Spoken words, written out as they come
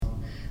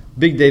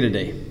Big day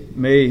today,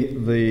 May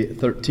the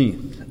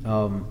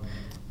 13th.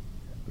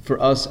 For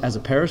us as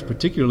a parish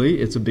particularly,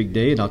 it's a big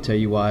day, and I'll tell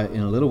you why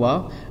in a little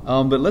while.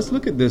 But let's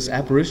look at this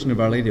apparition of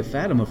Our Lady of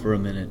Fatima for a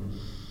minute.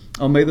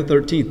 On May the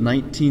 13th,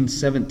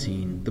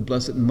 1917, the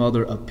Blessed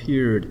Mother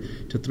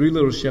appeared to three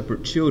little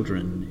shepherd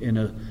children in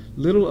a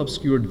little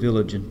obscured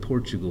village in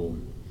Portugal.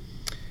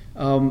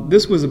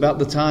 This was about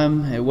the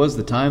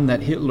time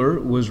that Hitler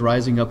was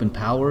rising up in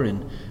power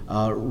and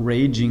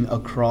raging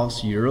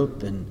across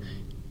Europe, and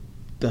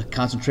the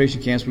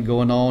concentration camps were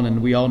going on, and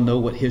we all know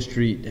what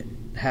history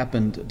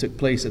took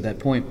place at that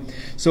point.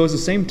 So it's the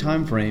same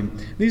time frame.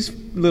 These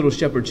little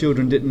shepherd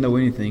children didn't know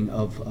anything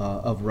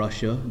of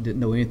Russia, didn't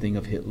know anything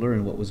of Hitler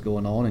and what was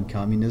going on in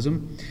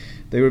communism.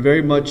 They were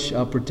very much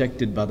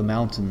protected by the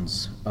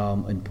mountains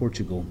in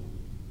Portugal.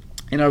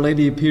 And Our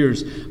Lady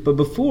appears. But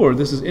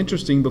this is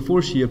interesting,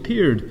 before she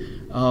appeared,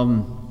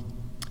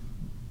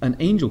 an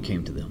angel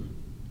came to them.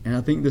 And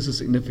I think this is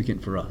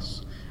significant for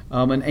us.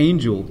 An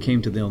angel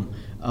came to them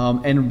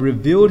and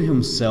revealed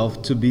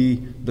himself to be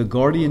the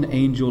guardian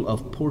angel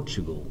of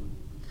Portugal,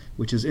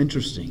 which is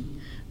interesting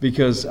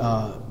because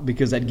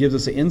that gives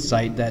us an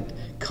insight that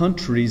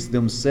countries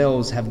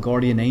themselves have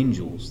guardian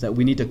angels that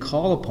we need to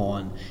call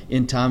upon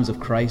in times of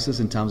crisis,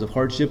 in times of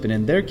hardship, and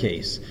in their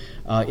case,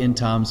 in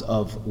times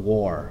of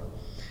war.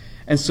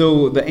 And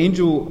so the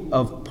angel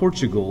of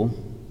Portugal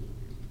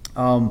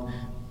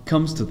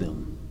comes to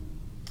them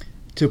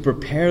to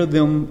prepare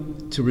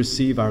them to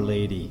receive Our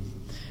Lady.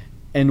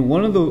 And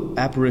one of the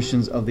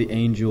apparitions of the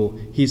angel,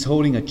 he's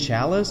holding a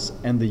chalice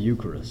and the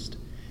Eucharist.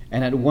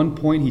 And at one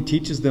point he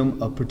teaches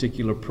them a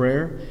particular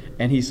prayer,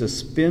 and he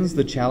suspends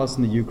the chalice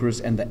and the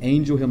Eucharist, and the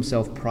angel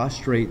himself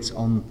prostrates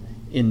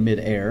in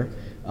midair,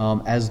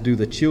 as do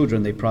the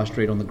children. They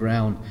prostrate on the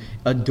ground,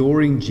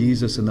 adoring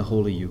Jesus in the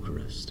Holy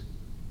Eucharist.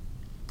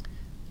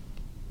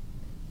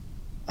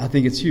 I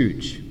think it's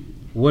huge.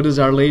 What does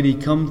Our Lady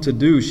come to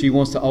do? She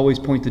wants to always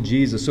point to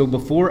Jesus. So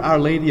before Our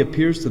Lady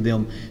appears to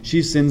them,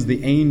 she sends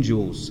the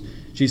angels.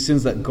 She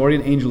sends that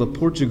guardian angel of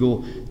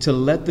Portugal to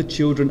let the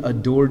children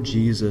adore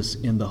Jesus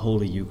in the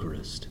Holy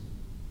Eucharist.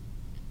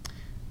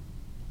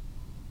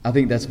 I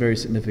think that's very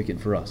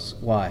significant for us.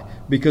 Why?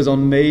 Because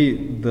on May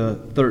the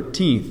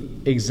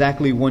 13th,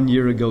 exactly 1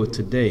 year ago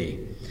today,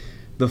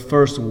 the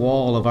first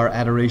wall of our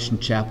Adoration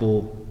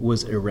Chapel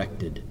was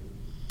erected.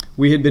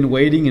 We had been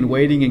waiting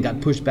and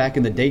got pushed back,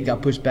 and the date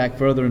got pushed back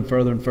further and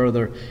further and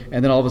further.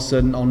 And then all of a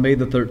sudden, on May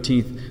the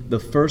 13th, the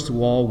first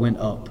wall went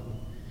up.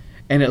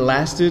 And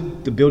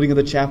the building of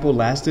the chapel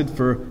lasted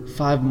for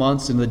 5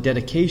 months, and the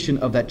dedication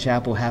of that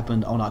chapel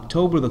happened on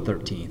October the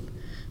 13th,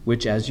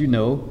 which, as you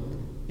know,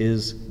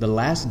 is the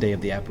last day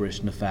of the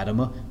apparition of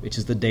Fatima, which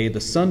is the day the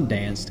sun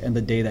danced and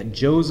the day that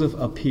Joseph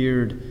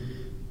appeared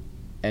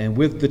and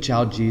with the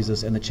child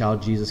Jesus, and the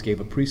child Jesus gave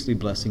a priestly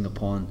blessing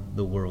upon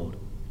the world.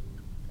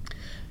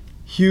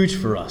 Huge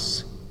for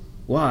us.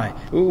 Why?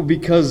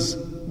 Because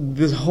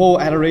this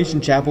whole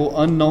Adoration Chapel,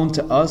 unknown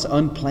to us,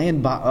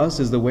 unplanned by us,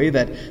 is the way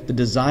that the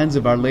designs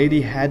of Our Lady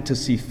had to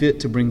see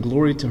fit to bring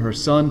glory to her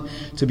Son,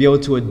 to be able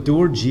to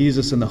adore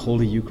Jesus in the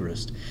Holy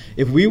Eucharist.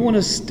 If we want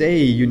to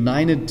stay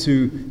united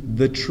to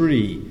the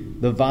tree,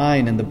 the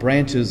vine, and the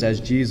branches, as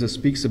Jesus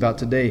speaks about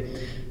today,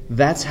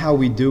 that's how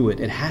we do it.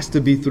 It has to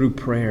be through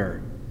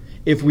prayer.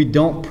 If we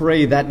don't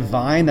pray, that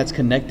vine that's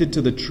connected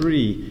to the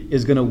tree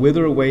is going to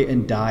wither away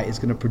and die. It's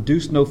going to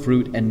produce no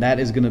fruit, and that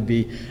is going to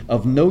be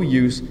of no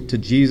use to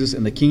Jesus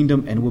and the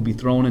kingdom, and will be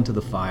thrown into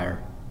the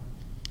fire.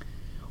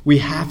 We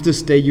have to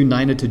stay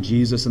united to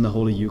Jesus in the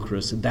Holy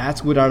Eucharist.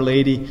 That's what Our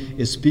Lady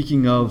is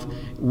speaking of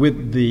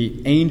with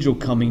the angel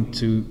coming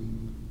to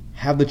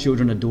have the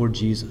children adore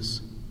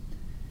Jesus.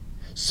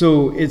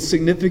 So it's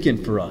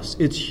significant for us.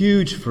 It's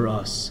huge for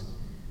us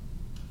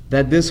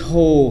that this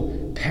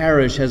whole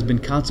parish has been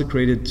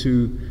consecrated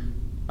to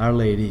Our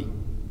Lady.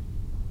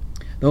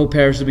 The whole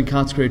parish has been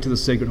consecrated to the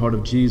Sacred Heart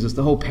of Jesus.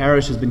 The whole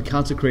parish has been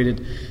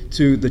consecrated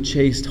to the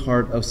chaste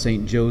heart of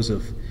Saint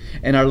Joseph.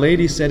 And Our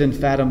Lady said in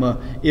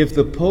Fatima, if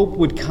the Pope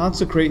would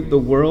consecrate the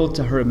world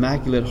to her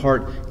Immaculate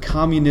Heart,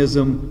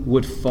 communism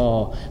would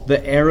fall.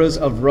 The eras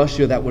of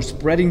Russia that were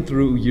spreading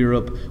through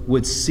Europe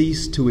would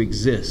cease to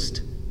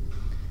exist.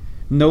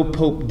 No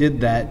Pope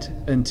did that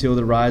until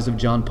the rise of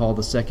John Paul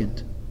II,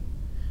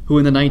 who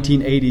in the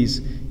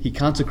 1980s, he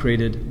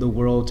consecrated the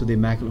world to the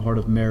Immaculate Heart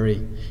of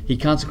Mary. He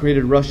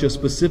consecrated Russia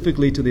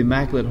specifically to the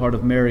Immaculate Heart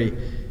of Mary,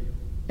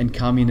 and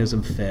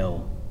communism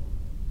fell.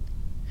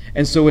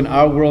 And so in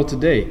our world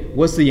today,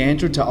 what's the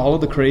answer to all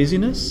of the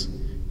craziness?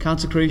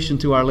 Consecration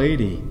to Our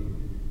Lady,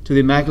 to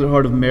the Immaculate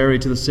Heart of Mary,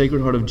 to the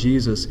Sacred Heart of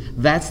Jesus.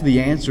 That's the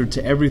answer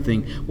to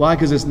everything. Why?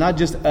 Because it's not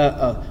just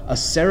a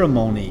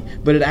ceremony,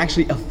 but it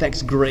actually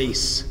affects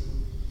grace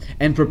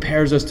and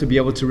prepares us to be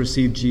able to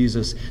receive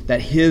Jesus, that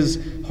His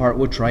heart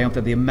will triumph,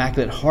 that the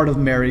Immaculate Heart of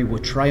Mary will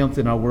triumph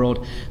in our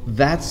world.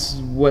 That's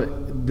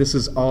what this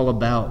is all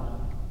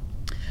about.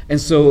 And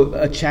so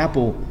a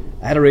chapel,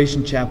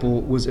 Adoration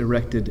Chapel, was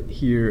erected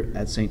here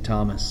at St.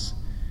 Thomas.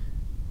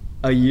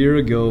 A year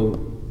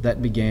ago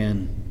that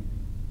began.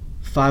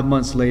 5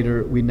 months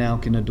later, we now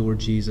can adore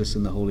Jesus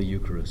in the Holy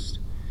Eucharist.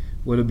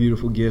 What a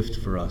beautiful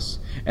gift for us.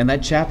 And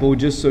that chapel,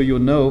 just so you'll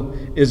know,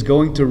 is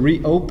going to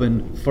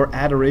reopen for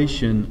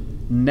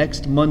adoration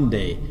next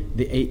Monday,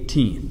 the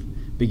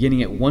 18th,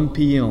 beginning at 1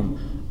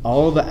 p.m.,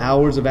 all the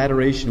hours of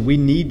adoration. We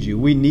need you.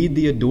 We need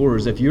the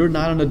adorers. If you're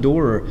not an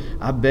adorer,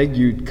 I beg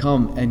you,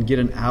 come and get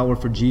an hour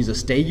for Jesus.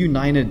 Stay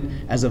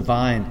united as a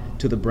vine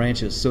to the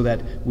branches so that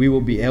we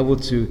will be able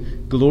to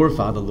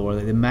glorify the Lord,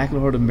 that the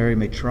Immaculate Heart of Mary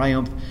may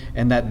triumph,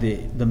 and that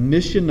the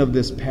mission of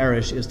this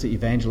parish is to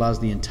evangelize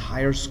the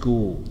entire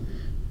school.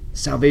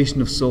 Salvation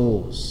of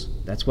souls.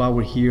 That's why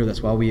we're here.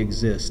 That's why we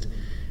exist.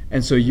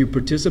 And so you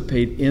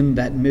participate in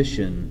that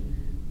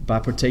mission by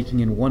partaking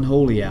in one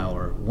holy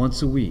hour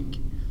once a week.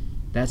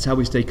 That's how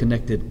we stay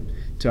connected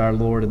to our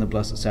Lord in the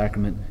Blessed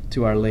Sacrament,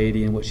 to Our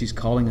Lady, and what she's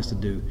calling us to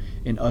do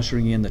in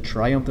ushering in the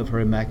triumph of her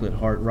Immaculate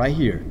Heart right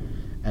here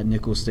at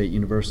Nichols State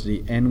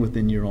University and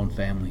within your own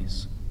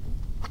families.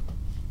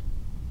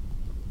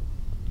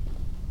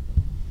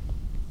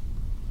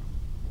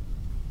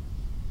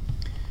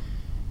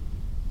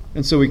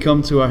 And so we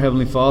come to our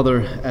Heavenly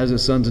Father as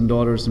His sons and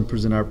daughters and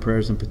present our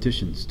prayers and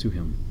petitions to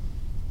Him.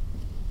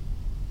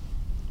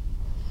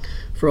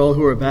 For all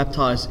who are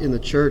baptized in the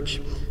Church,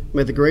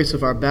 may the grace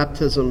of our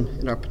baptism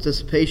and our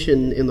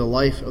participation in the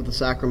life of the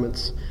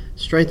sacraments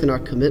strengthen our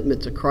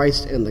commitment to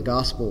Christ and the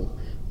gospel.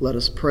 Let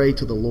us pray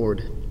to the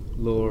Lord.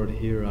 Lord,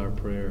 hear our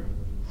prayer.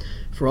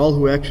 For all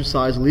who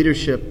exercise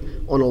leadership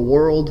on a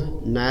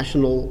world,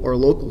 national, or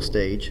local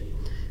stage,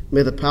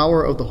 may the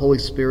power of the Holy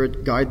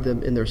Spirit guide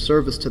them in their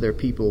service to their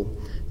people.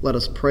 Let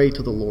us pray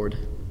to the Lord.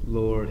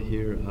 Lord,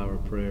 hear our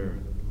prayer.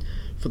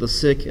 For the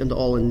sick and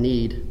all in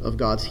need of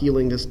God's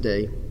healing this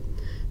day,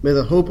 may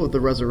the hope of the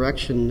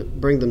resurrection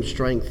bring them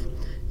strength,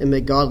 and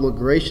may God look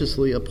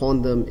graciously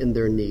upon them in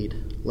their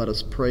need. Let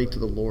us pray to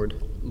the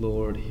Lord.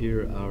 Lord,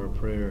 hear our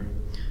prayer.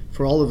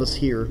 For all of us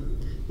here,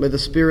 may the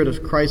Spirit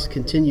of Christ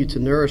continue to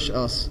nourish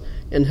us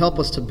and help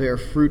us to bear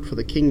fruit for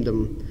the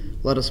kingdom.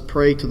 Let us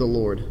pray to the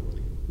Lord.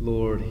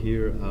 Lord,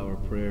 hear our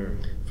prayer.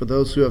 For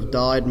those who have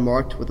died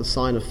marked with the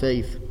sign of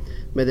faith,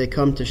 may they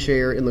come to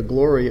share in the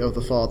glory of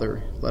the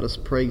Father. Let us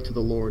pray to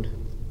the Lord.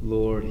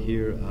 Lord,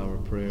 hear our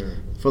prayer.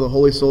 For the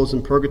holy souls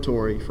in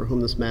purgatory, for whom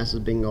this Mass is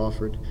being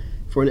offered,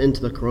 for an end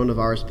to the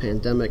coronavirus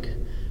pandemic,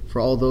 for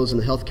all those in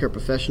the healthcare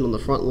profession on the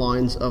front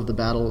lines of the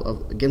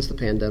battle against the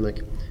pandemic,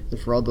 and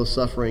for all those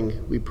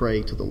suffering, we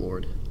pray to the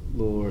Lord.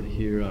 Lord,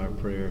 hear our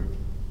prayer.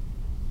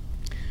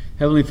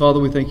 Heavenly Father,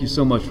 we thank you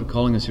so much for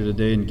calling us here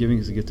today and giving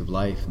us the gift of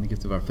life and the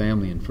gift of our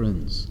family and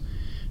friends,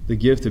 the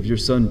gift of your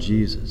Son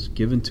Jesus,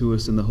 given to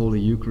us in the Holy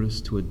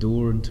Eucharist to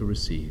adore and to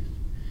receive.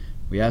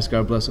 We ask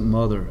our Blessed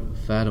Mother,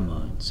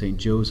 Fatima, and St.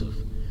 Joseph,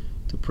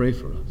 to pray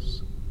for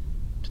us,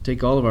 to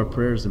take all of our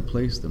prayers and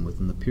place them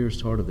within the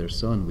pierced heart of their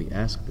Son. We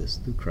ask this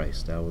through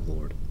Christ our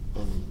Lord.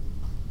 Amen.